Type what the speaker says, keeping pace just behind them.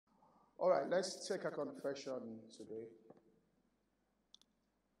All right, let's take a confession today.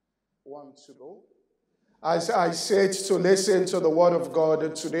 One to go. As I sit to listen to the word of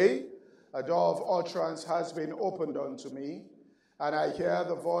God today, a door of utterance has been opened unto me, and I hear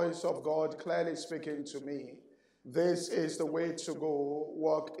the voice of God clearly speaking to me. This is the way to go,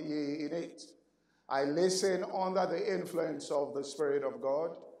 walk ye in it. I listen under the influence of the Spirit of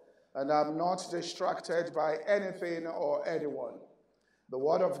God, and I'm not distracted by anything or anyone. The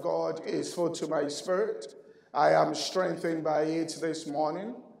word of God is food to my spirit. I am strengthened by it this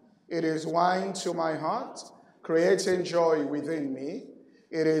morning. It is wine to my heart, creating joy within me.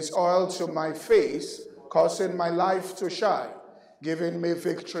 It is oil to my face, causing my life to shine, giving me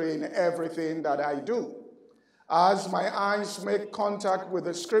victory in everything that I do. As my eyes make contact with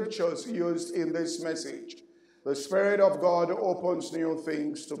the scriptures used in this message, the Spirit of God opens new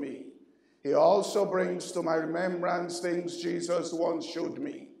things to me. He also brings to my remembrance things Jesus once showed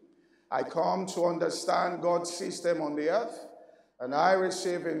me. I come to understand God's system on the earth, and I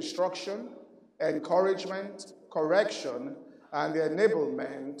receive instruction, encouragement, correction, and the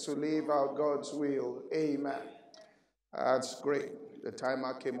enablement to live out God's will. Amen. That's great. The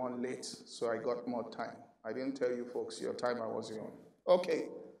timer came on late, so I got more time. I didn't tell you folks, your timer wasn't on. Okay.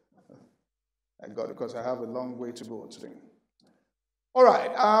 I got it because I have a long way to go today. All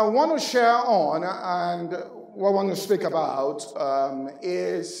right, I want to share on, and what I want to speak about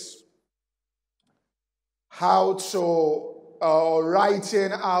is how to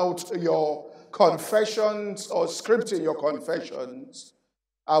writing out your confessions or scripting your confessions.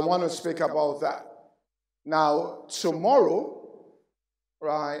 I want to speak about that. Now, tomorrow,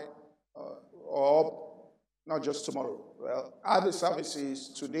 right, or not just tomorrow, well, other services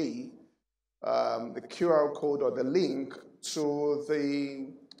today, the QR code or the link to the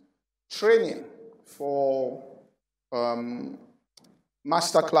training for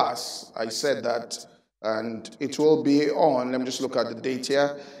masterclass. I said that, and it will be on. Let me just look at the date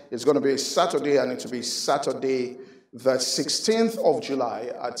here. It's going to be Saturday, and it will be Saturday, the 16th of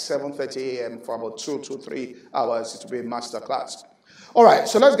July at 7:30 a.m. for about 2 to 3 hours. It will be a masterclass. All right,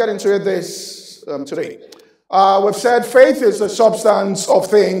 so let's get into this today. We've said faith is the substance of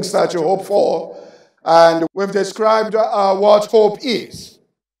things that you hope for. And we've described what hope is.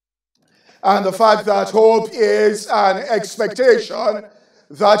 And the fact that hope is an expectation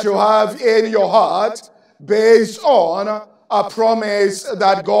that you have in your heart based on a promise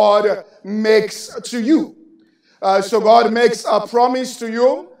that God makes to you. So God makes a promise to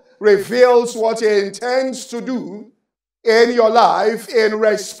you, reveals what He intends to do in your life in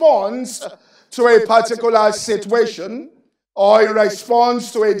response to a particular situation, or in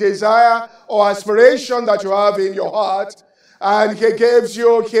response to a desire or aspiration that you have in your heart, and He gives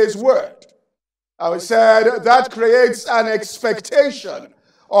you His word. I said that creates an expectation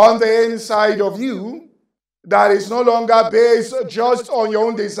on the inside of you that is no longer based just on your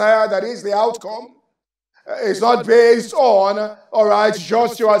own desire, that is the outcome. It's not based on, all right,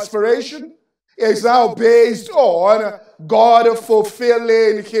 just your aspiration. It's now based on God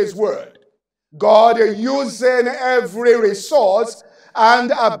fulfilling His word. God using every resource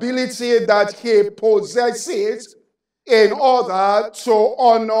and ability that He possesses in order to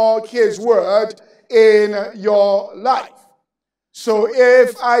honor His word in your life. So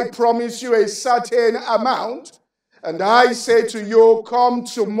if I promise you a certain amount, and I say to you, come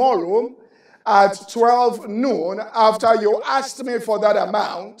tomorrow at 12 noon after you asked me for that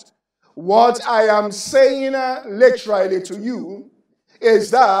amount, what I am saying literally to you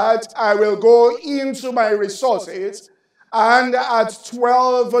is that I will go into my resources, and at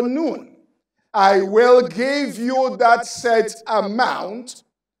 12 noon, I will give you that set amount,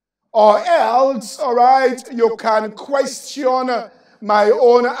 or else, all right, you can question my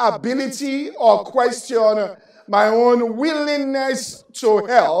own ability or question my own willingness to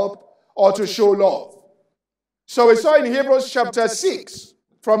help or to show love. So we saw in Hebrews chapter 6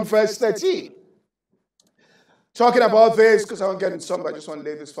 from verse 13. Talking about this, because I won't get into some, but I just want to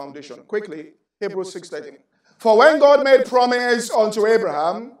lay this foundation quickly. Hebrews 6:13. For when God made promise unto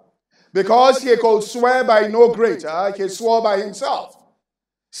Abraham, because he could swear by no greater, he swore by himself,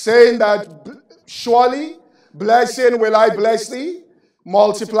 saying that surely blessing will I bless thee,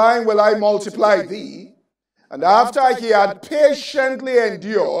 multiplying will I multiply thee. And after he had patiently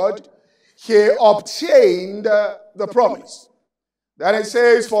endured, he obtained the promise. Then it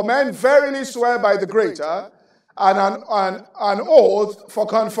says, for men verily swear by the greater, and an oath for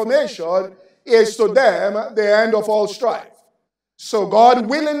confirmation is to them the end of all strife. So God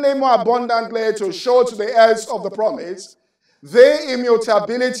willingly more abundantly to show to the heirs of the promise the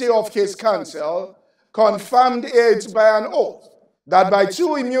immutability of His counsel, confirmed it by an oath, that by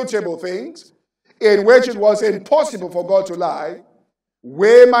two immutable things, in which it was impossible for God to lie,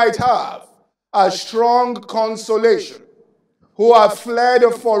 we might have a strong consolation, who have fled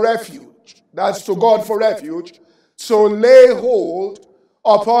for refuge, that's to God for refuge, to lay hold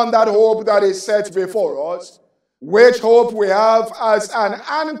upon that hope that is set before us, which hope we have as an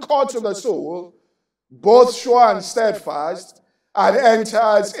anchor to the soul, both sure and steadfast, and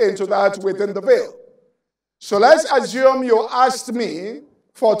enters into that within the veil. So let's assume you asked me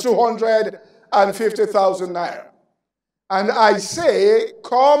for 250,000 naira. And I say,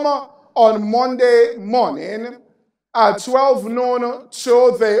 come on Monday morning at 12 noon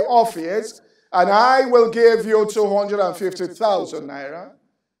to the office, and I will give you 250,000 naira.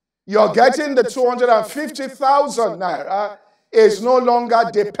 You're getting the 250,000 naira is no longer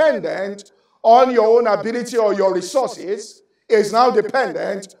dependent on your own ability or your resources. It's now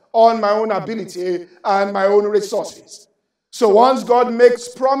dependent on my own ability and my own resources. So once God makes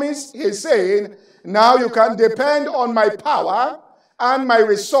promise, he's saying, now you can depend on my power and my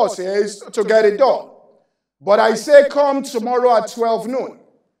resources to get it done. But I say come tomorrow at 12 noon.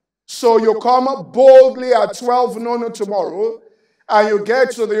 So you come boldly at 12 noon tomorrow, and you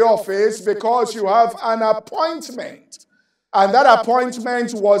get to the office because you have an appointment. And that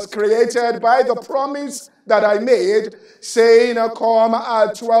appointment was created by the promise that I made, saying, come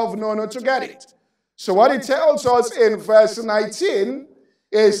at 12 noon to get it. So what it tells us in verse 19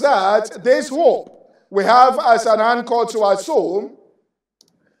 is that this hope we have as an anchor to our soul,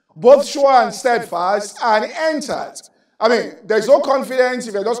 both sure and steadfast, and entered. I mean, there's no confidence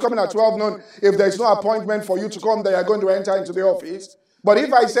if you're just coming at 12 noon, if there's no appointment for you to come, that you're going to enter into the office. But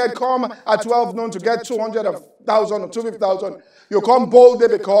if I said come at 12 noon to get 200,000 or 250,000, you come boldly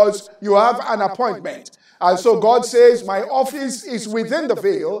because you have an appointment. And so God says, my office is within the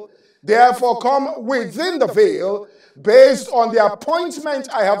veil, therefore come within the veil, based on the appointment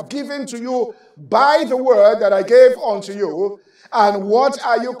I have given to you by the word that I gave unto you. And what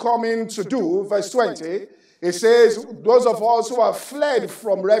are you coming to do? Verse 20. It says, those of us who have fled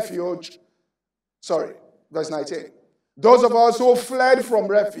from refuge, verse 19. Those of us who fled from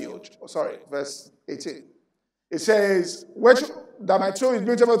refuge, verse 18. It says, that my two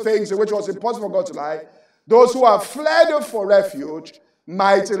immutable things, which was impossible for God to lie, those who have fled for refuge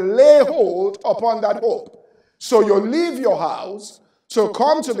might lay hold upon that hope. So you leave your house to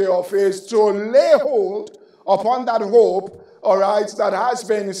come to the office to lay hold upon that hope, all right, that has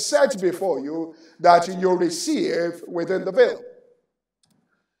been set before you, that you receive within the veil.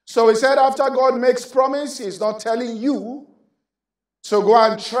 So he said after God makes promise, he's not telling you to go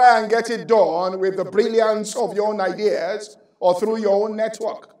and try and get it done with the brilliance of your own ideas or through your own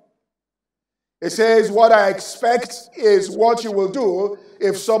network. It says what I expect is what you will do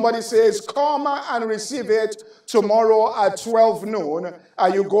if somebody says come and receive it tomorrow at 12 noon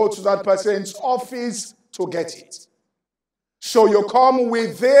and you go to that person's office to get it. So you come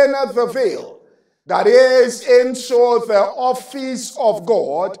within the veil, that is into the office of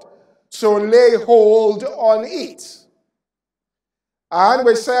God, to lay hold on it. And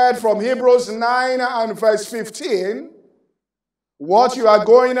we said from Hebrews 9 and verse 15, what you are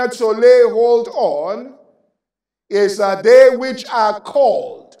going to lay hold on is that they which are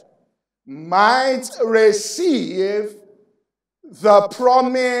called might receive the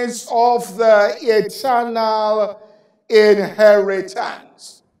promise of the eternal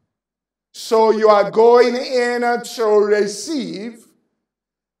inheritance. So you are going in to receive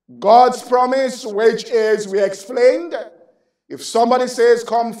God's promise, which is, we explained, if somebody says,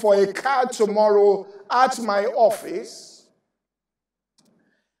 come for a car tomorrow at my office,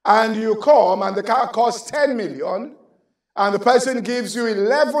 and you come and the car costs 10 million, and the person gives you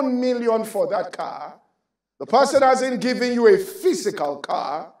 11 million for that car, the person hasn't given you a physical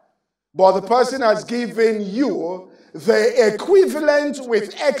car, but the person has given you the equivalent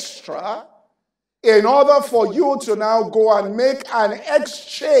with extra in order for you to now go and make an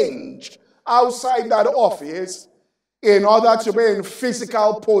exchange outside that office in order to be in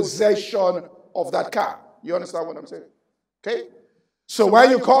physical possession of that car. You understand what I'm saying? Okay? So when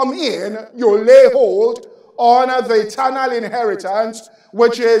you come in, you lay hold on the eternal inheritance,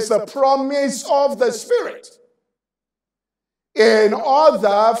 which is the promise of the Spirit. In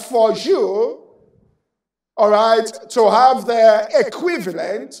order for you, all right, to have the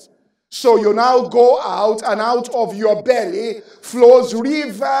equivalent, so you now go out, and out of your belly flows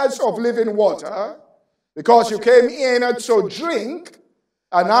rivers of living water, because you came in to drink,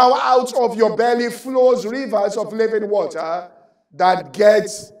 and now out of your belly flows rivers of living water that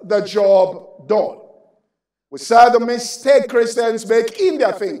gets the job done. We saw the mistake Christians make in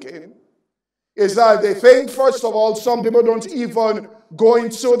their thinking is that they think, first of all, some people don't even go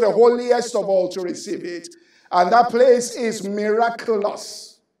into the holiest of all to receive it. And that place is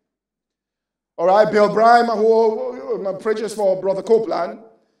miraculous. All right, Bill Brime, who preaches for Brother Copeland,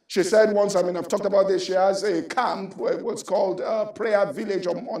 she said once, I've talked about this, she has a camp, what's called Prayer Village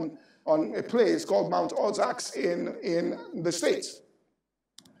on a place called Mount Ozarks in the States.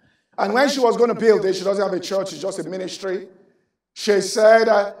 And when she was going to build it, she doesn't have a church, it's just a ministry. She said,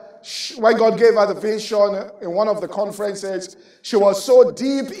 when God gave her the vision in one of the conferences, she was so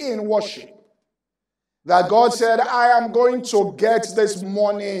deep in worship that God said, I am going to get this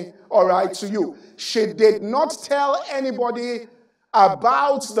money, all right, to you. She did not tell anybody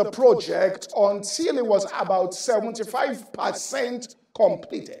about the project until it was about 75%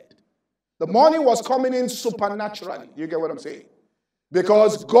 completed. The money was coming in supernaturally. You get what I'm saying?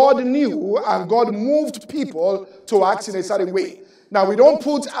 Because God knew and God moved people to act in a certain way. Now, we don't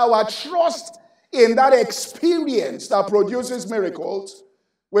put our trust in that experience that produces miracles.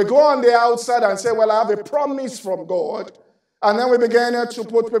 We go on the outside and say, well, I have a promise from God. And then we begin to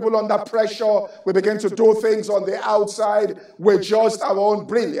put people under pressure. We begin to do things on the outside with just our own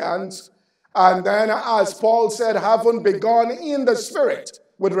brilliance. And then, as Paul said, haven't begun in the spirit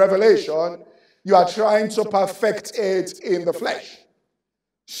with revelation, you are trying to perfect it in the flesh.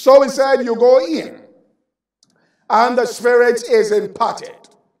 So he said, you go in, and the spirit is imparted.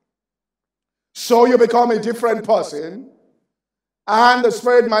 So you become a different person, and the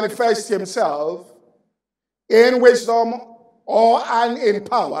spirit manifests himself in wisdom and in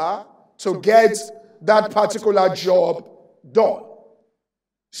power to get that particular job done.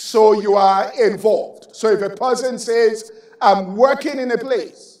 So you are involved. So if a person says, I'm working in a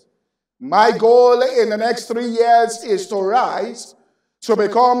place, my goal in the next 3 years is to rise to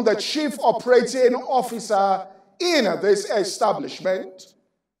become the chief operating officer in this establishment,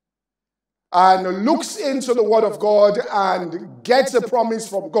 and looks into the Word of God and gets a promise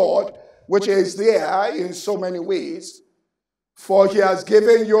from God, which is there in so many ways. For he has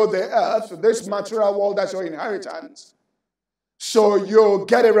given you the earth, this material world, that's your inheritance. So you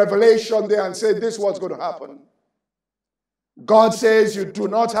get a revelation there and say, this is what's going to happen. God says you do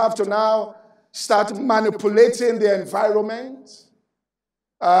not have to now start manipulating the environment,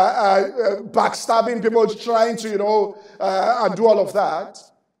 backstabbing people, trying to, and do all of that.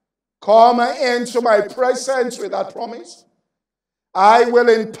 Come into my presence with that promise. I will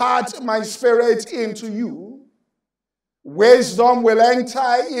impart my spirit into you. Wisdom will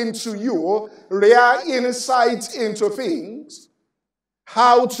enter into you, rare insight into things,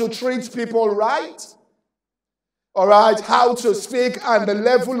 how to treat people right, all right, how to speak, and the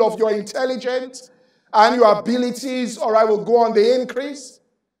level of your intelligence and your abilities, all right, will go on the increase.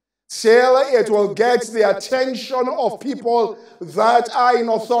 Till it will get the attention of people that are in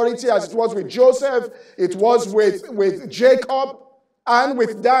authority, as it was with Joseph, it was with Jacob, and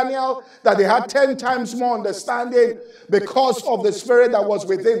with Daniel, that they had 10 times more understanding because of the spirit that was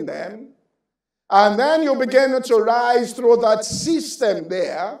within them. And then you begin to rise through that system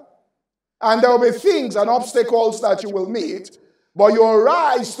there, and there will be things and obstacles that you will meet, but you'll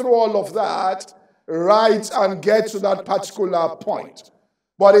rise through all of that, right, and get to that particular point.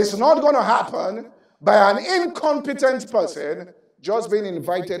 But it's not going to happen by an incompetent person just being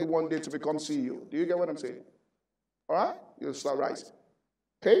invited one day to become CEO. Do you get what I'm saying? All right? You'll start rising.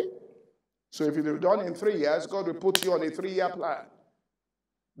 Okay? So if you've done in 3 years, God will put you on a 3-year plan.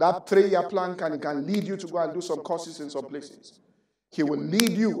 That 3-year plan can lead you to go and do some courses in some places. He will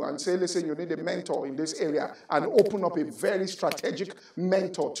lead you and say, listen, you need a mentor in this area, and open up a very strategic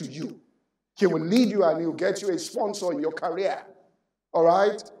mentor to you. He will lead you and he'll get you a sponsor in your career. All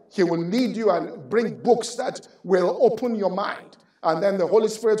right? He will lead you and bring books that will open your mind. And then the Holy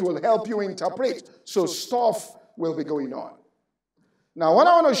Spirit will help you interpret. So stuff will be going on. Now, what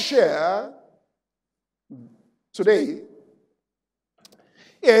I want to share today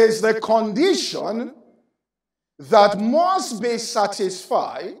is the condition that must be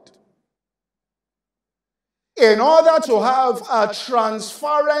satisfied in order to have a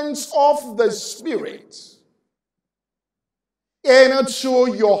transference of the Spirit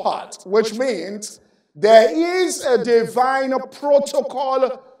into your heart, which means there is a divine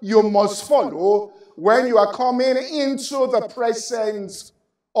protocol you must follow when you are coming into the presence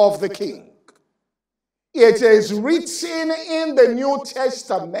of the King. It is written in the New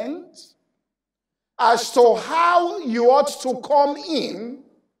Testament as to how you ought to come in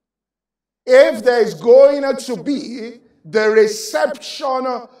if there is going to be the reception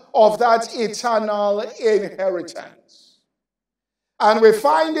of that eternal inheritance. And we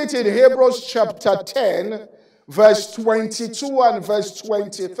find it in Hebrews chapter 10, verse 22 and verse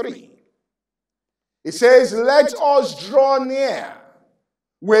 23. It says, let us draw near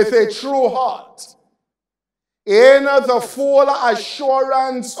with a true heart, in the full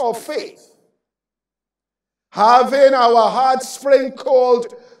assurance of faith, having our hearts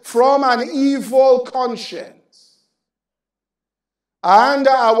sprinkled from an evil conscience, and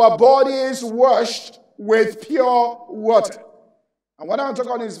our bodies washed with pure water. And what I'm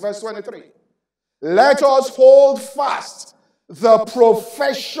talking about is verse 23. Let us hold fast the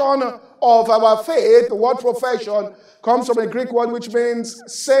profession of our faith. The word profession comes from a Greek word which means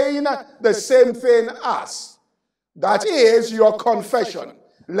saying the same thing as. That is your confession.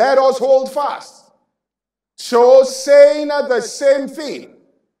 Let us hold fast. So saying the same thing,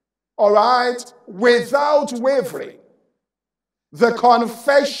 all right, without wavering. The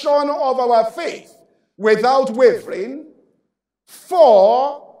confession of our faith without wavering,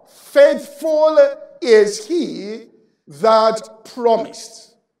 for faithful is he that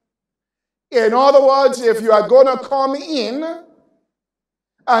promised. In other words, if you are going to come in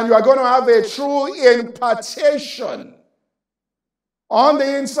and you are going to have a true impartation on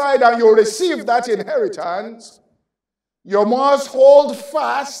the inside and you receive that inheritance, you must hold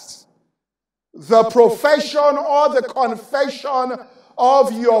fast the profession or the confession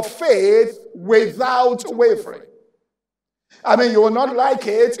of your faith without wavering. I mean, you will not like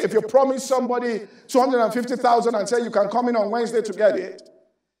it if you promise somebody 250,000 and say you can come in on Wednesday to get it.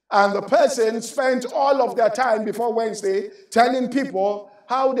 And the person spent all of their time before Wednesday telling people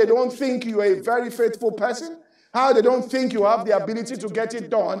how they don't think you are a very faithful person, how they don't think you have the ability to get it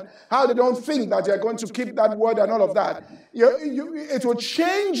done, how they don't think that you're going to keep that word and all of that. It will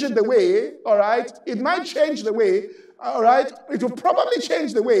change the way, all right? It might change the way, all right? It will probably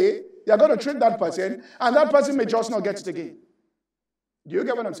change the way you're going to treat that person, and that person may just not get it again. Do you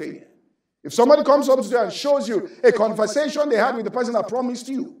get what I'm saying here? If somebody comes up to you and shows you a conversation they had with the person that promised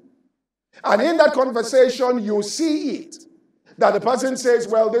you, and in that conversation you see it, that the person says,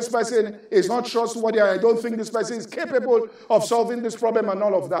 well, this person is not trustworthy, and I don't think this person is capable of solving this problem and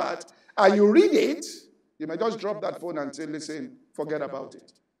all of that, and you read it, you may just drop that phone and say, listen, forget about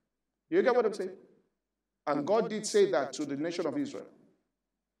it. You get what I'm saying? And God did say that to the nation of Israel.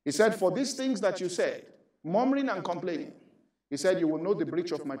 He said, for these things that you said, murmuring and complaining, he said, you will know the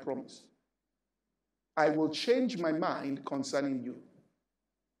breach of my promise. I will change my mind concerning you.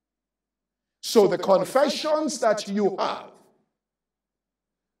 So the confessions that you have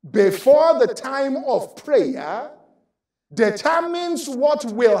before the time of prayer determines what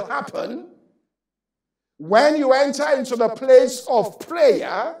will happen when you enter into the place of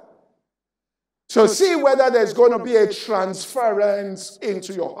prayer to see whether there's going to be a transference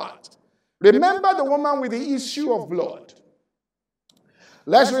into your heart. Remember the woman with the issue of blood.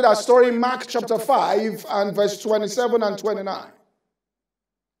 Let's read our story in Mark chapter 5 and verse 27 and 29.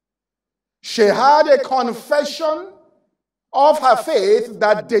 She had a confession of her faith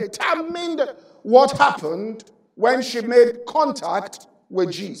that determined what happened when she made contact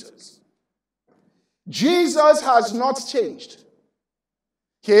with Jesus. Jesus has not changed.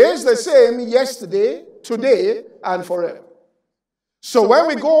 He is the same yesterday, today, and forever. So when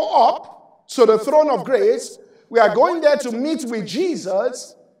we go up to the throne of grace, we are going there to meet with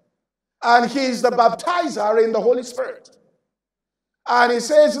Jesus, and he is the baptizer in the Holy Spirit. And he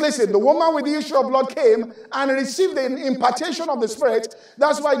says, listen, the woman with the issue of blood came and received the impartation of the Spirit.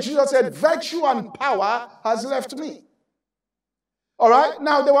 That's why Jesus said, virtue and power has left me. All right?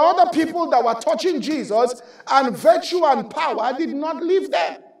 Now, there were other people that were touching Jesus, and virtue and power did not leave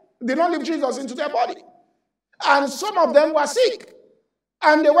them. Did not leave Jesus into their body. And some of them were sick.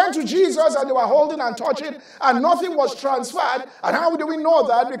 And they went to Jesus and they were holding and touching, and nothing was transferred. And how do we know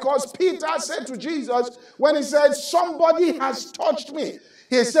that? Because Peter said to Jesus, when he said, somebody has touched me,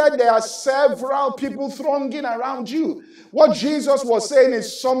 he said, there are several people thronging around you. What Jesus was saying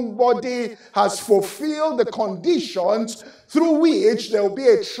is somebody has fulfilled the conditions through which there will be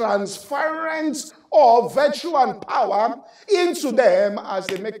a transference of virtue and power into them as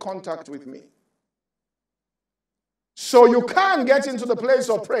they make contact with me. So you can't get into the place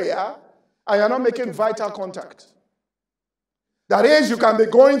of prayer and you're not making vital contact. That is, you can be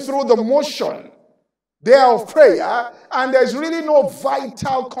going through the motion there of prayer and there's really no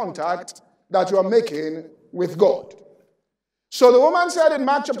vital contact that you are making with God. So the woman said in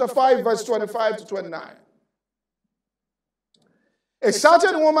Mark chapter 5 verse 25 to 29, a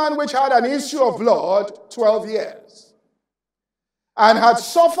certain woman which had an issue of blood 12 years and had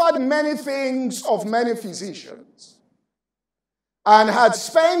suffered many things of many physicians, and had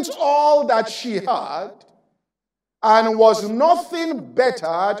spent all that she had, and was nothing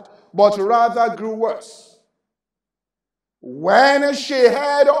bettered, but rather grew worse. When she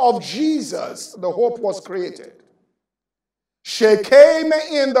heard of Jesus, the hope was created. She came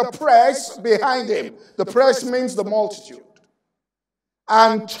in the press behind him. The press means the multitude.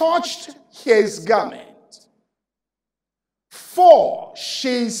 And touched his garment. For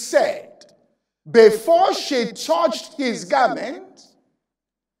she said, before she touched his garment,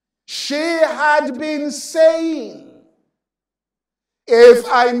 she had been saying, if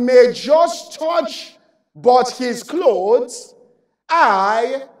I may just touch but his clothes,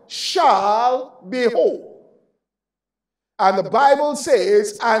 I shall be whole. And the Bible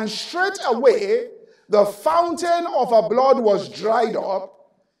says, and straightway the fountain of her blood was dried up,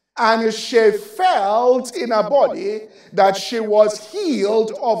 and she felt in her body that she was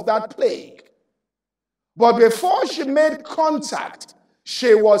healed of that plague. But before she made contact,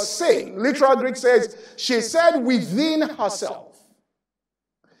 she was saying, literal Greek says, she said within herself.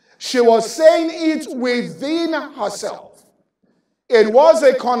 She was saying it within herself. It was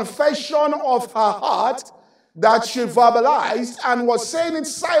a confession of her heart that she verbalized and was saying it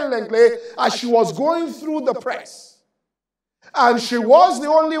silently as she was going through the press. And she was the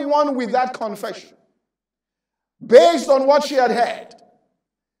only one with that confession, based on what she had heard.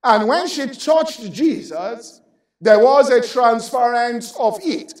 And when she touched Jesus, there was a transference of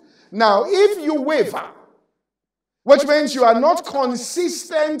it. Now, if you waver, which means you are not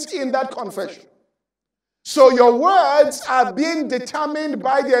consistent in that confession, so your words are being determined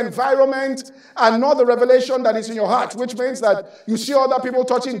by the environment and not the revelation that is in your heart, which means that you see other people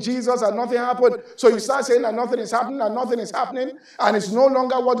touching Jesus and nothing happened. So you start saying that nothing is happening and nothing is happening, and it's no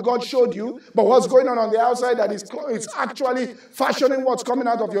longer what God showed you, but what's going on the outside that is actually fashioning what's coming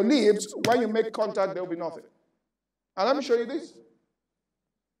out of your lips. When you make contact, there will be nothing. And let me show you this.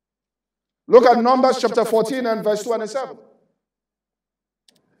 Look at Numbers chapter 14 and verse 27.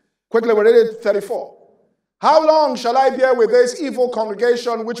 Quickly, we read it, 34. How long shall I bear with this evil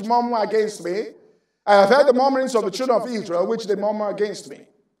congregation which murmur against me? I have heard the murmurings of the children of Israel, which they murmur against me.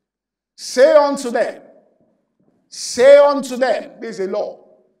 Say unto them, this is a law,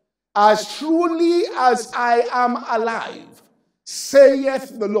 as truly as I am alive,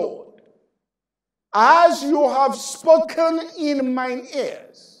 saith the Lord, as you have spoken in mine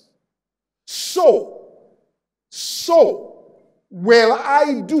ears, so will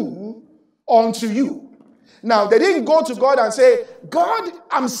I do unto you. Now, they didn't go to God and say, God,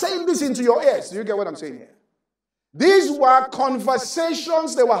 I'm saying this into your ears. Do you get what I'm saying here? These were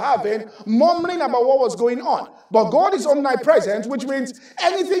conversations they were having, murmuring about what was going on. But God is omnipresent, which means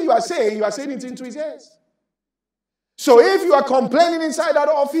anything you are saying it into his ears. So if you are complaining inside that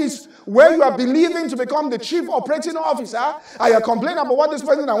office where you are believing to become the chief operating officer, and you're complaining about what this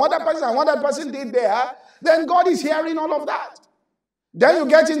person and what that person did there, then God is hearing all of that. Then you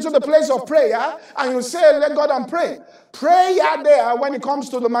get into the place of prayer and you say, let God and pray. Prayer there, when it comes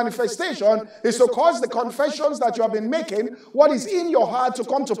to the manifestation, is to cause the confessions that you have been making, what is in your heart, to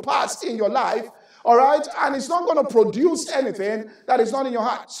come to pass in your life. All right? And it's not going to produce anything that is not in your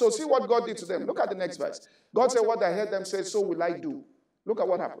heart. So see what God did to them. Look at the next verse. God said, what I heard them say, so will I do. Look at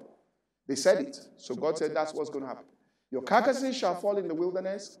what happened. They said it. So God said, that's what's going to happen. Your carcasses shall fall in the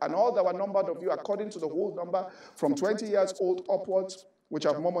wilderness, and all that were numbered of you according to the whole number from 20 years old upwards, which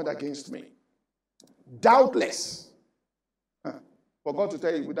have murmured against me. Doubtless, for God to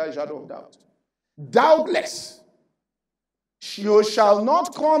tell you without a shadow of doubt, doubtless, you shall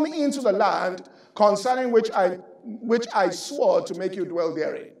not come into the land concerning which I swore to make you dwell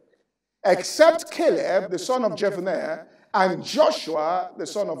therein, except Caleb, the son of Jephunneh, and Joshua, the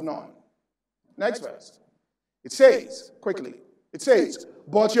son of Nun. Next verse. It says, quickly,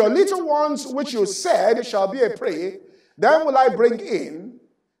 but your little ones which you said shall be a prey, then will I bring in,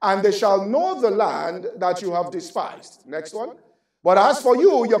 and they shall know the land that you have despised. Next one. But as for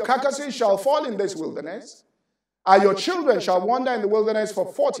you, your carcasses shall fall in this wilderness, and your children shall wander in the wilderness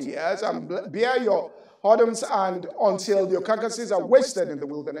for 40 years, and bear your whoredoms, and until your carcasses are wasted in the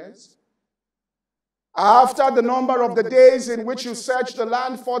wilderness. After the number of the days in which you search the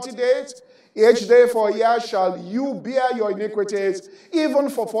land, 40 days, each day for a year shall you bear your iniquities, even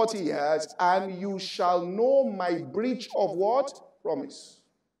for 40 years, and you shall know my breach of what? Promise.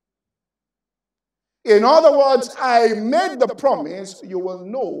 In other words, I made the promise, you will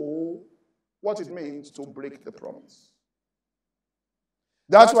know what it means to break the promise.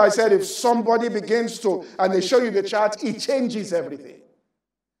 That's why I said if somebody begins to, and they show you the chart, it changes everything.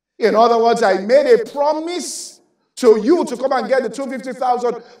 In other words, I made a promise to you to come and get the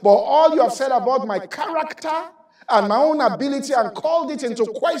 250,000, but all you have said about my character and my own ability and called it into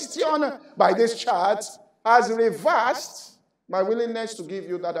question by this chart has reversed my willingness to give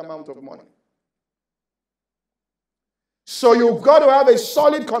you that amount of money. So you've got to have a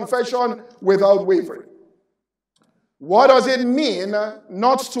solid confession without wavering. What does it mean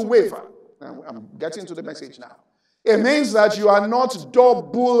not to waver? I'm getting to the message now. It means that you are not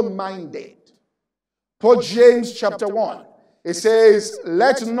double-minded. Put James chapter 1. It says,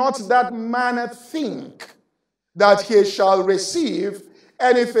 let not that man think that he shall receive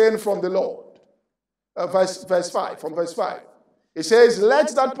anything from the Lord. Verse 5, from verse 5. It says,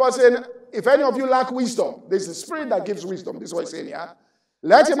 let that person, if any of you lack wisdom, there's the Spirit that gives wisdom. This is what it's saying here.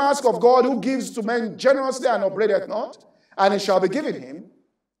 Let him ask of God, who gives to men generously and upbraideth not, and it shall be given him.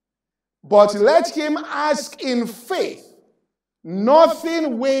 But let him ask in faith,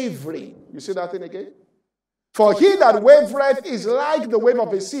 nothing wavering. You see that thing again? For he that wavereth is like the wave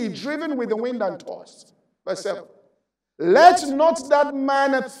of a sea, driven with the wind and tossed. Verse 7. Let not that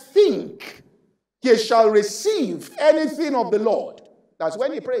man think he shall receive anything of the Lord. That's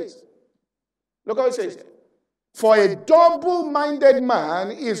when he prays. Look how it says there. For a double-minded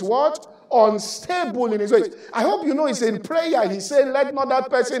man is what? Unstable in his ways. I hope you know it's in prayer. He's saying, let not that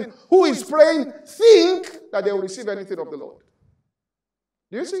person who is praying think that they will receive anything of the Lord.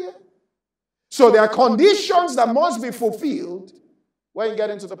 Do you see it? So there are conditions that must be fulfilled when you get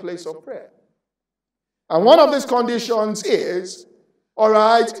into the place of prayer. And one of these conditions is, all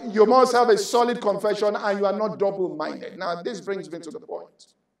right, you must have a solid confession and you are not double-minded. Now, this brings me to the point.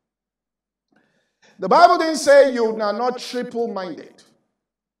 The Bible didn't say you are not triple-minded.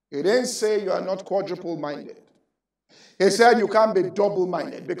 It didn't say you are not quadruple-minded. It said you can't be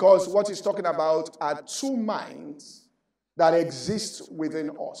double-minded because what he's talking about are two minds that exist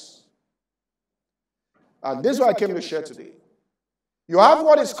within us. And this is what I came to share today. You have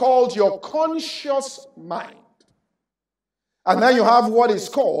what is called your conscious mind. And then you have what is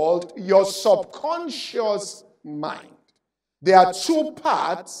called your subconscious mind. There are two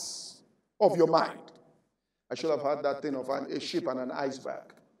parts of your mind. I should have had that thing of a ship and an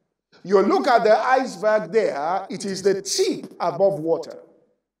iceberg. You look at the iceberg there, it is the tip above water.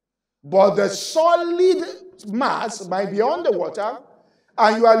 But the solid mass might be underwater,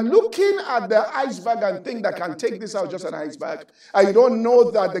 and you are looking at the iceberg and think that can take this out just an iceberg, and you don't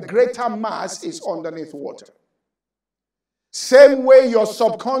know that the greater mass is underneath water. Same way your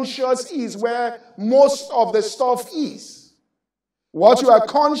subconscious is where most of the stuff is. What you are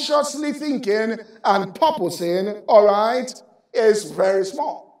consciously thinking and purposing, all right, is very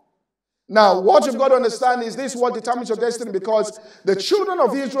small. Now, what you've got to understand is this: what determines your destiny, because the children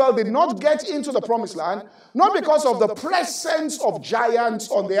of Israel did not get into the promised land, not because of the presence of giants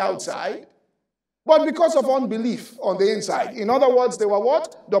on the outside, but because of unbelief on the inside. In other words, they were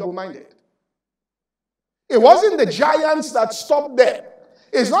what? Double-minded. It wasn't the giants that stopped them.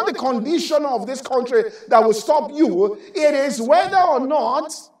 It's not the condition of this country that will stop you. It is whether or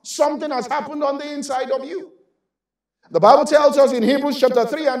not something has happened on the inside of you. The Bible tells us in Hebrews chapter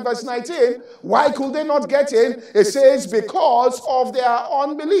 3 and verse 19, why could they not get in? It says because of their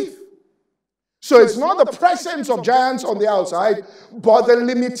unbelief. So it's not the presence of giants on the outside, but the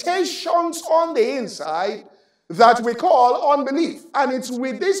limitations on the inside that we call unbelief. And it's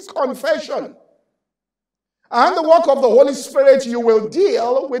with this confession and the work of the Holy Spirit you will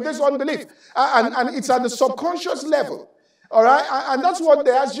deal with this unbelief. And it's at the subconscious level. All right? And that's what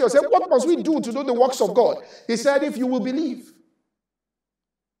they asked Jesus. What must we do to do the works of God? He said, if you will believe.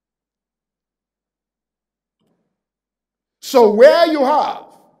 So where you have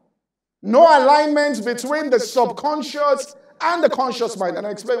no alignment between the subconscious and the conscious mind, and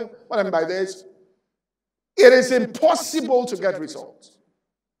I'll explain what I mean by this, it is impossible to get results.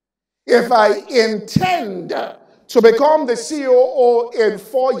 If I intend to become the COO in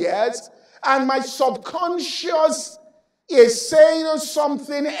 4 years, and my subconscious is saying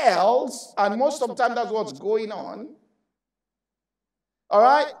something else, and most of the time that's what's going on, all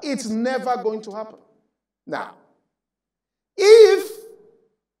right, it's never going to happen. Now, if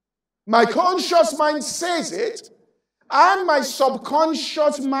my conscious mind says it, and my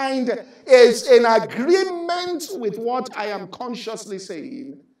subconscious mind is in agreement with what I am consciously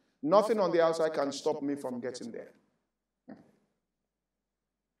saying, nothing on the outside can stop me from getting there.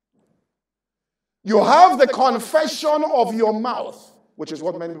 You have the confession of your mouth, which is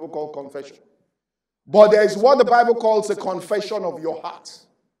what many people call confession. But there is what the Bible calls the confession of your heart.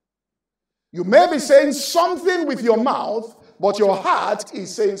 You may be saying something with your mouth, but your heart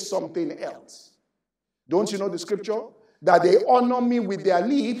is saying something else. Don't you know the scripture? That they honor me with their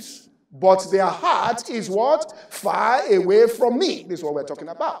lips, but their heart is what? Far away from me. This is what we're talking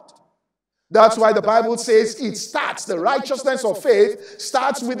about. That's why the Bible says it starts, the righteousness of faith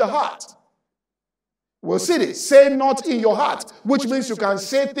starts with the heart. We'll see this. Say not in your heart, which means you can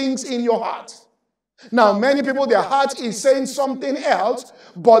say things in your heart. Now, many people, their heart is saying something else,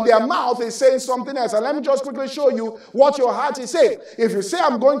 but their mouth is saying something else. And let me just quickly show you what your heart is saying. If you say,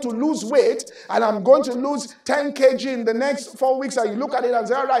 I'm going to lose weight, and I'm going to lose 10 kg in the next 4 weeks, and you look at it and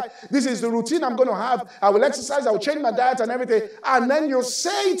say, all right, this is the routine I'm going to have. I will exercise, I will change my diet and everything. And then you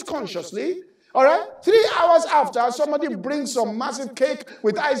say it consciously. All right? 3 hours after, somebody brings some massive cake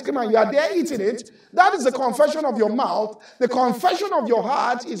with ice cream and you are there eating it. That is the confession of your mouth. The confession of your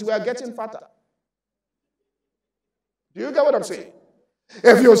heart is, we are getting fatter. Do you get what I'm saying?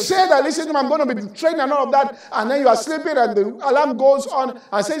 If you say that, listen, I'm going to be training and all of that, and then you are sleeping and the alarm goes on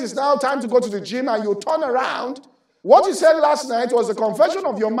and says it's now time to go to the gym, and you turn around, what you said last night was the confession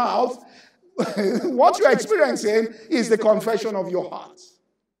of your mouth. What you're experiencing is the confession of your heart.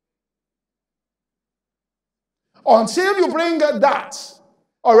 Until you bring that,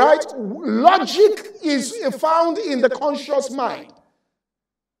 all right, logic is found in the conscious mind.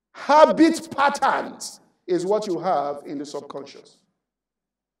 Habit patterns is what you have in the subconscious.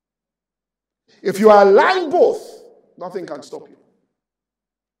 If you align both, nothing can stop you.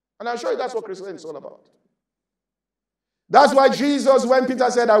 And I'll show you that's what Christianity is all about. That's why Jesus, when Peter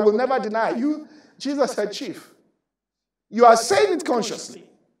said, I will never deny you, Jesus said, Chief, you are saying it consciously,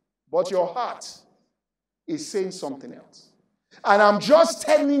 but your heart is saying something else. And I'm just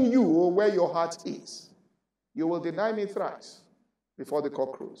telling you where your heart is. You will deny me thrice before the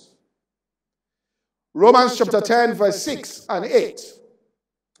cock crows. Romans chapter 10, verse 6 and 8.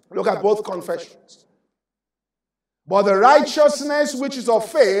 Look at both confessions. But the righteousness which is of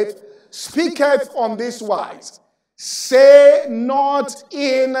faith speaketh on this wise. Say not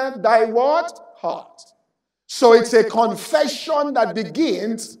in thy what? Heart. So it's a confession that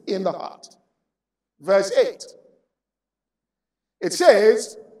begins in the heart. Verse 8. It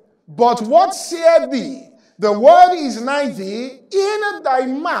says, but what saith thee? The word is nigh thee, in thy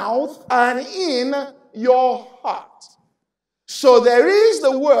mouth and in your heart. So there is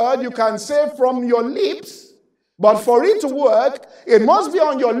the word you can say from your lips, but for it to work, it must be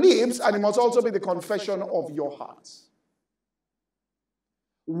on your lips and it must also be the confession of your heart.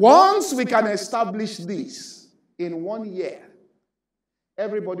 Once we can establish this in 1 year,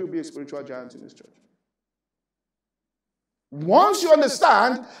 everybody will be a spiritual giant in this church. Once you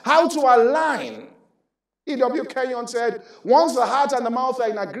understand how to align, E.W. Kenyon said, once the heart and the mouth are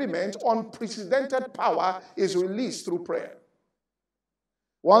in agreement, unprecedented power is released through prayer.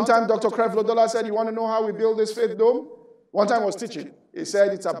 One time, Dr. Creflo Dollar said, you want to know how we build this faith dome? One time I was teaching. He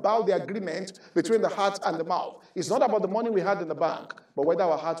said it's about the agreement between the heart and the mouth. It's not about the money we had in the bank, but whether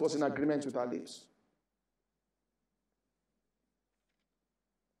our heart was in agreement with our lips.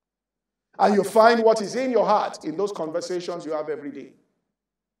 And you find what is in your heart in those conversations you have every day.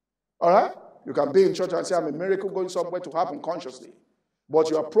 All right? You can be in church and say, I'm a miracle going somewhere to happen consciously. But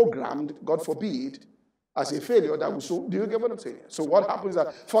you are programmed, God forbid, as a failure that will so. Do you get what I'm saying? So what happens is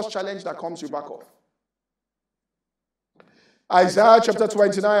that first challenge that comes, you back off. Isaiah chapter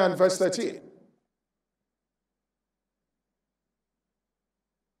 29 and verse 13.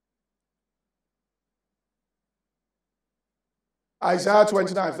 Isaiah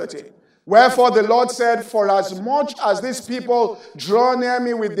 29, 13. Wherefore the Lord said, for as much as these people draw near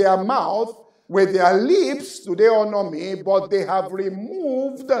me with their mouth, with their lips do they honor me, but they have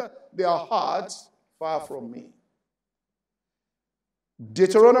removed their hearts far from me.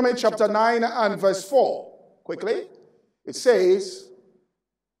 Deuteronomy chapter 9 and verse 4. Quickly. It says,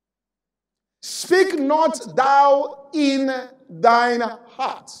 speak not thou in thine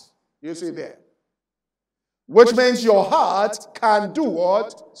heart. You see there. Which means your heart can do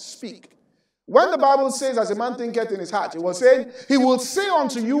what? Speak. When the Bible says, as a man thinketh in his heart, it was saying, he will say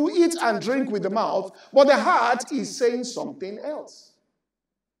unto you, eat and drink with the mouth, but the heart is saying something else.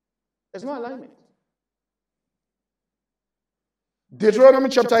 There's no alignment. Deuteronomy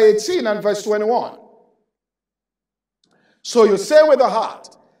chapter 18 and verse 21. So you say with the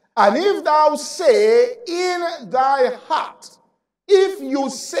heart, and if thou say in thy heart, if you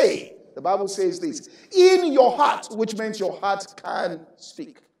say, the Bible says this, in your heart, which means your heart can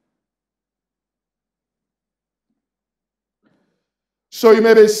speak. So you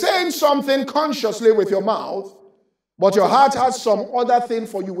may be saying something consciously with your mouth, but your heart has some other thing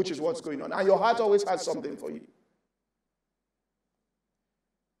for you, which is what's going on. And your heart always has something for you.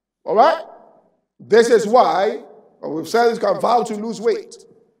 All right? This is why, we've said you can vow to lose weight.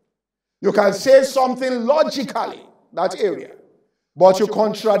 You can say something logically, that area, but you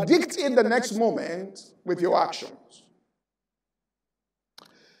contradict in the next moment with your actions.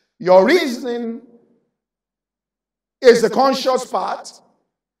 Your reasoning is the conscious part.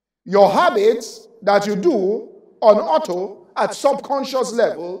 Your habits that you do on auto at subconscious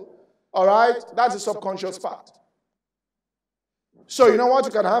level All right? That's the subconscious part. So you know what?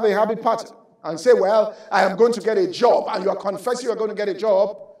 You can have a habit pattern and say, well, I am going to get a job, and you are confessing you are going to get a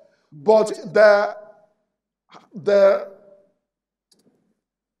job, but the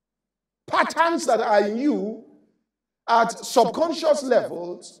patterns that are in you at subconscious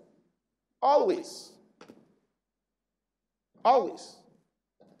levels always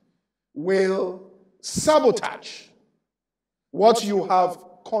will sabotage what you have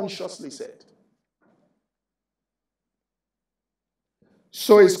consciously said.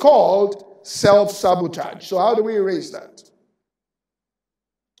 So it's called self-sabotage. So how do we erase that?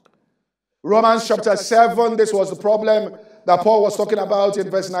 Romans chapter 7, this was the problem that Paul was talking about in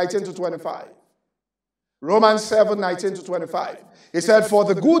verse 19 to 25. Romans 7, 19 to 25. He said, for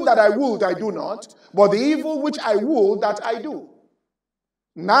the good that I would, I do not, but the evil which I would, that I do.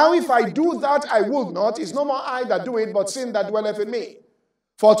 Now if I do that I would not, it's no more I that do it, but sin that dwelleth in me.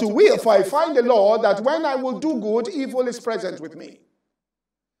 For I find the law that when I will do good, evil is present with me.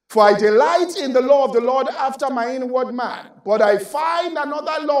 For I delight in the law of the Lord after my inward man. But I find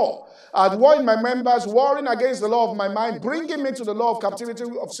another law at war in my members, warring against the law of my mind, bringing me to the law of captivity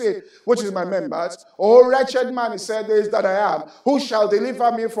of sin, which is my members. O wretched man, he said, this that I am, who shall deliver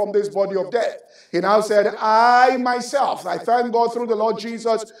me from this body of death? He now said, I myself, I thank God through the Lord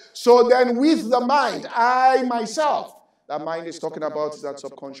Jesus. So then with the mind, I myself, that mind is talking about is at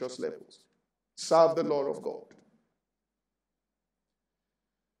subconscious levels. Serve the Lord of God.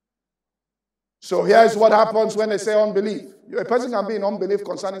 So here's what happens when they say unbelief. A person can be in unbelief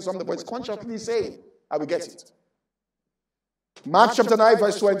concerning something, but it's consciously saying, I will get it. Mark chapter 9,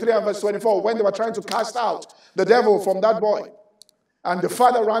 verse 23 and verse 24, when they were trying to cast out the devil from that boy, and the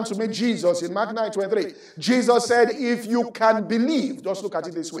father ran to meet Jesus in Mark 9:23. Jesus said, if you can believe, just look at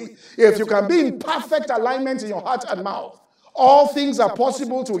it this way, if you can be in perfect alignment in your heart and mouth, all things are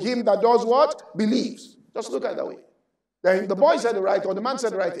possible to him that does what? Believes. Just look at it that way. Then the boy said the right, or the man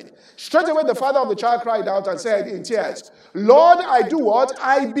said the right thing. Straight away the father of the child cried out and said in tears, Lord, I do what?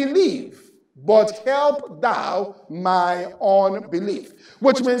 I believe, but help thou my unbelief.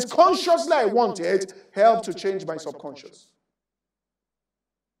 Which means consciously I want it, help to change my subconscious.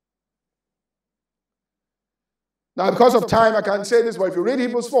 Now, because of time, I can't say this, but if you read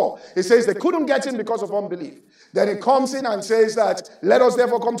Hebrews 4, it says they couldn't get in because of unbelief. Then it comes in and says that, let us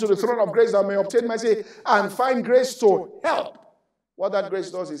therefore come to the throne of grace that may obtain mercy and find grace to help. What that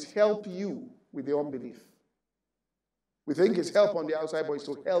grace does is help you with the unbelief. We think it's help on the outside, but it's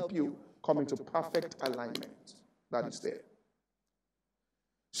to help you come into perfect alignment. That is there.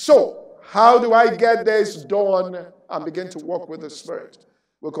 So, how do I get this done and begin to walk with the Spirit?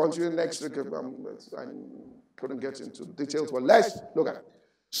 We'll continue next week. I couldn't get into details, but let's look at it.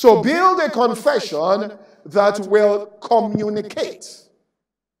 So build a confession that will communicate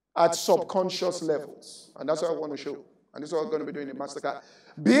at subconscious levels. And that's what I want to show. And this is what we're going to be doing in Masterclass.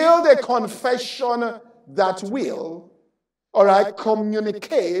 Build a confession that will, all right,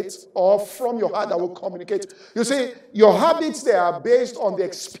 communicate, or from your heart that will communicate. You see, your habits, they are based on the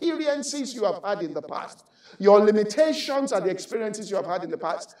experiences you have had in the past. Your limitations are the experiences you have had in the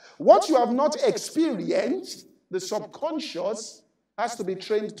past. What you have not experienced, the subconscious has to be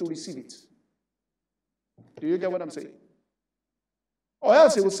trained to receive it. Do you get what I'm saying? Or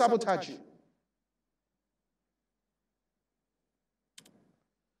else it will sabotage you.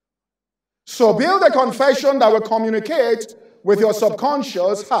 So build a confession that will communicate with your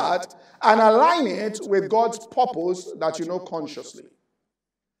subconscious heart and align it with God's purpose that you know consciously.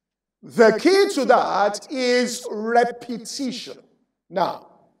 The key to that is repetition. Now,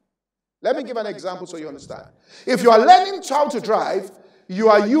 let me give an example so you understand. If you are learning how to drive, you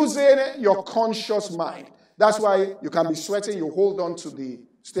are using your conscious mind. That's why you can be sweating, you hold on to the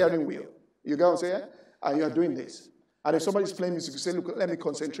steering wheel. You get what I'm saying? And you are doing this. And if somebody's playing music, you say, look, let me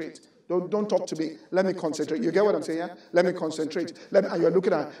concentrate. Don't talk to me. Let me concentrate. You get what I'm saying? Let me concentrate. And you're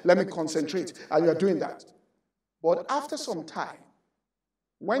looking at, let me concentrate. And you're doing that. But after some time,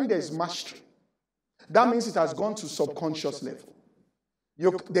 when there's mastery, that means it has gone to subconscious level.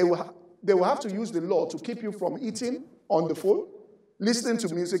 They will have to use the law to keep you from eating on the phone, listening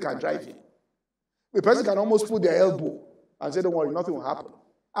to music, and driving. The person can almost put their elbow and say, don't worry, nothing will happen.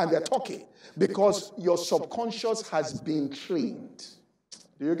 And they're talking because your subconscious has been trained.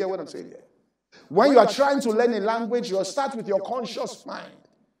 Do you get what I'm saying here? When you are trying to learn a language, you start with your conscious mind.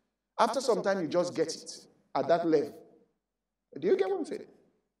 After some time, you just get it at that level. Do you get what I'm saying?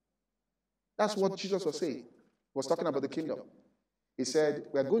 That's what Jesus was saying. He was talking about the kingdom. He said,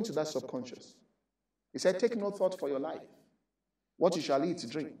 we are going to that subconscious. He said, take no thought for your life. What you shall eat,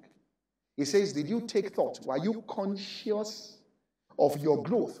 drink. He says, did you take thought? Were you conscious of your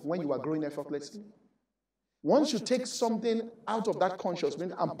growth when you are growing effortlessly. Once you take something out of that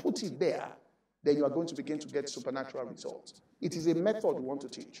consciousness and put it there, then you are going to begin to get supernatural results. It is a method we want to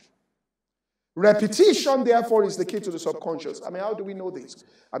teach. Repetition, therefore, is the key to the subconscious. I mean, how do we know this?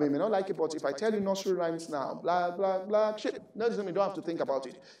 I mean, you may not like it, but if I tell you nursery rhymes now, blah, blah, blah, shit, no, you don't have to think about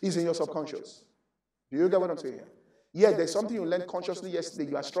it. It's in your subconscious. Do you get what I'm saying here? Yeah, there's something you learned consciously yesterday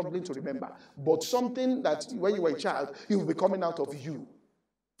you are struggling to remember. But something that when you were a child, it will be coming out of you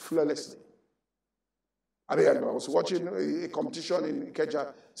flawlessly. I mean, I was watching a competition in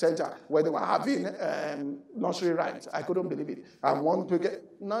Ikeja Center where they were having nursery rhymes. I couldn't believe it. I want to get,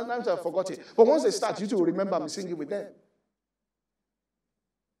 now I forgot it. But once they start, you will remember me singing with them.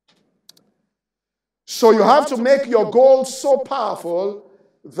 So you have to make your goals so powerful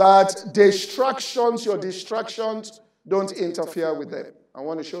that your distractions don't interfere with them. I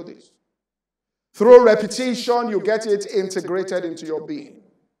want to show this. Through repetition, you get it integrated into your being.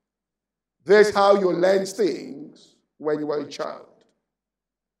 This is how you learn things when you were a child.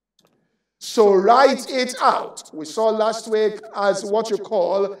 So write it out. We saw last week as what you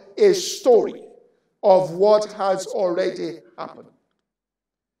call a story of what has already happened.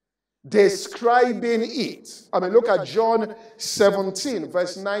 Describing it. I mean, look at John 17,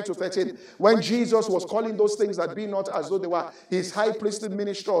 verse 9 to 13. When Jesus was calling those things that be not as though they were, his high priestly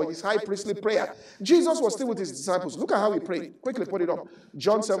ministry or his high priestly prayer. Jesus was still with his disciples. Look at how he prayed. Quickly put it up.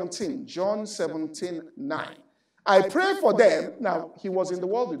 John 17, 9. I pray for them. Now, he was in the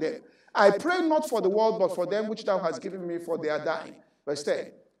world with them. I pray not for the world, but for them which thou hast given me, for they are thine. Verse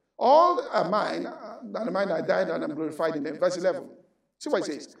 10. All are mine, and mine are thine, and I'm glorified in them. Verse 11. See what it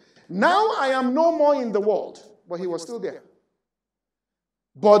says. Now I am no more in the world, but he was still there.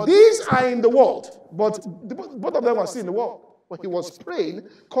 But these are in the world, but both of them are still in the world. But he was praying,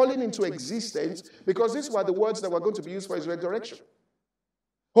 calling into existence, because these were the words that were going to be used for his resurrection.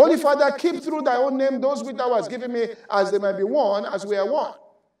 Holy Father, keep through thy own name those which thou hast given me, as they might be one, as we are one.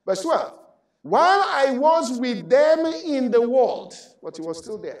 Verse 12. While I was with them in the world, but he was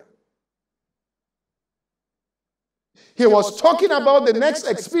still there. He was talking about the next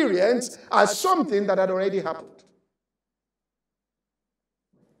experience as something that had already happened.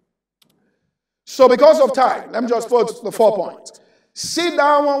 So because of time, let me just put the 4 points. Sit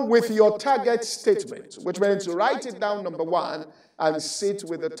down with your target statement, which means to write it down, number 1, and sit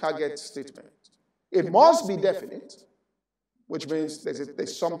with the target statement. It must be definite, which means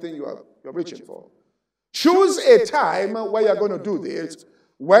there's something you're reaching for. Choose a time where you're going to do this,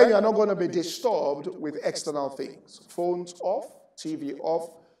 when you're not going to be disturbed with external things. Phones off, TV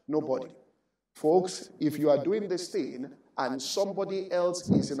off, nobody. Folks, if you are doing this thing and somebody else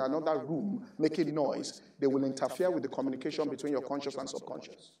is in another room making noise, they will interfere with the communication between your conscious and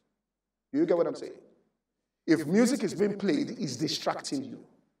subconscious. Do you get what I'm saying? If music is being played, it's distracting you.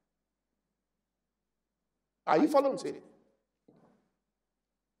 Are you following me?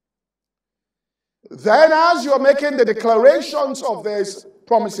 Then as you're making the declarations of these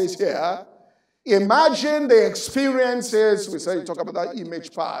promises here, imagine the experiences, we say you talk about that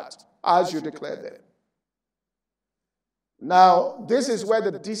image part, as you declare them. Now, this is where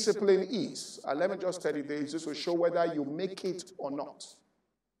the discipline is. And let me just tell you this, this will show whether you make it or not.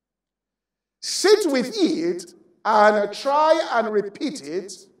 Sit with it and try and repeat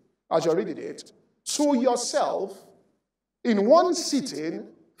it, as you're reading it, to yourself in one sitting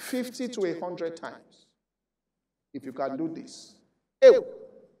 50 to 100 times. If you can do this.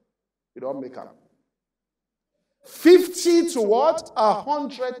 You don't make up. 50 to what?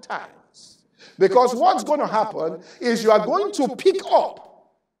 100 times. Because what's going to happen is you are going to pick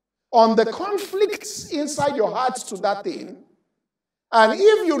up on the conflicts inside your heart to that thing. And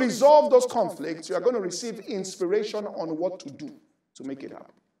if you resolve those conflicts, you are going to receive inspiration on what to do to make it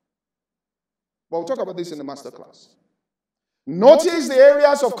happen. But we'll talk about this in the master class. Notice the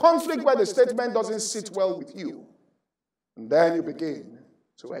areas of conflict where the statement doesn't sit well with you. And then you begin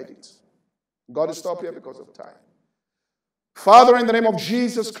to edit. Got to stop here because of time. Father, in the name of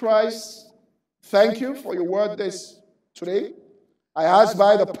Jesus Christ, thank you for your word today. I ask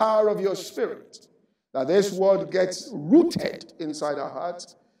by the power of your Spirit that this word gets rooted inside our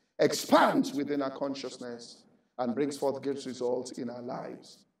hearts, expands within our consciousness, and brings forth good results in our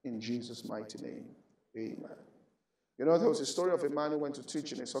lives. In Jesus' mighty name, amen. You know, there was a story of a man who went to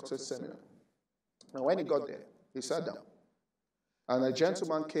teach in a success seminar. And when he got there, he sat down. And a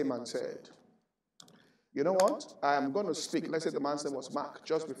gentleman came and said, you know what? I am going to speak. Let's say the man's name was Mark,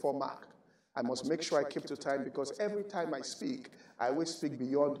 just before Mark. I must make sure I keep to time because every time I speak, I always speak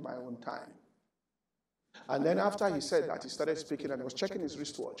beyond my own time. And then after he said that, he started speaking and he was checking his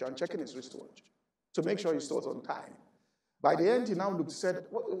wristwatch and checking his wristwatch to make sure he stays on time. By the end, he now looked, said,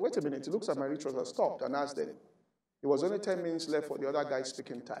 wait a minute. He looks at my wristwatch and stopped and asked them. It was only 10 minutes left for the other guy's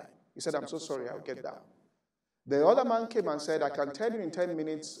speaking time. He said, I'm so sorry, I'll get down. The other man came and said, I can tell you in 10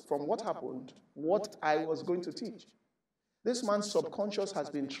 minutes from what happened, what I was going to teach. This man's subconscious has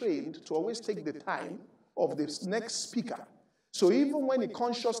been trained to always take the time of the next speaker. So even when he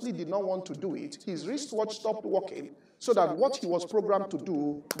consciously did not want to do it, his wristwatch stopped working so that what he was programmed to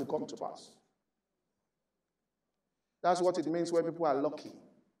do will come to pass. That's what it means when people are lucky.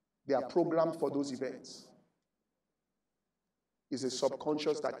 They are programmed for those events. It's a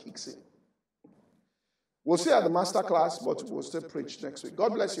subconscious that kicks in. We'll see at the master class, but we'll still preach next week.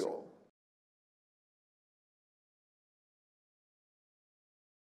 God bless you all.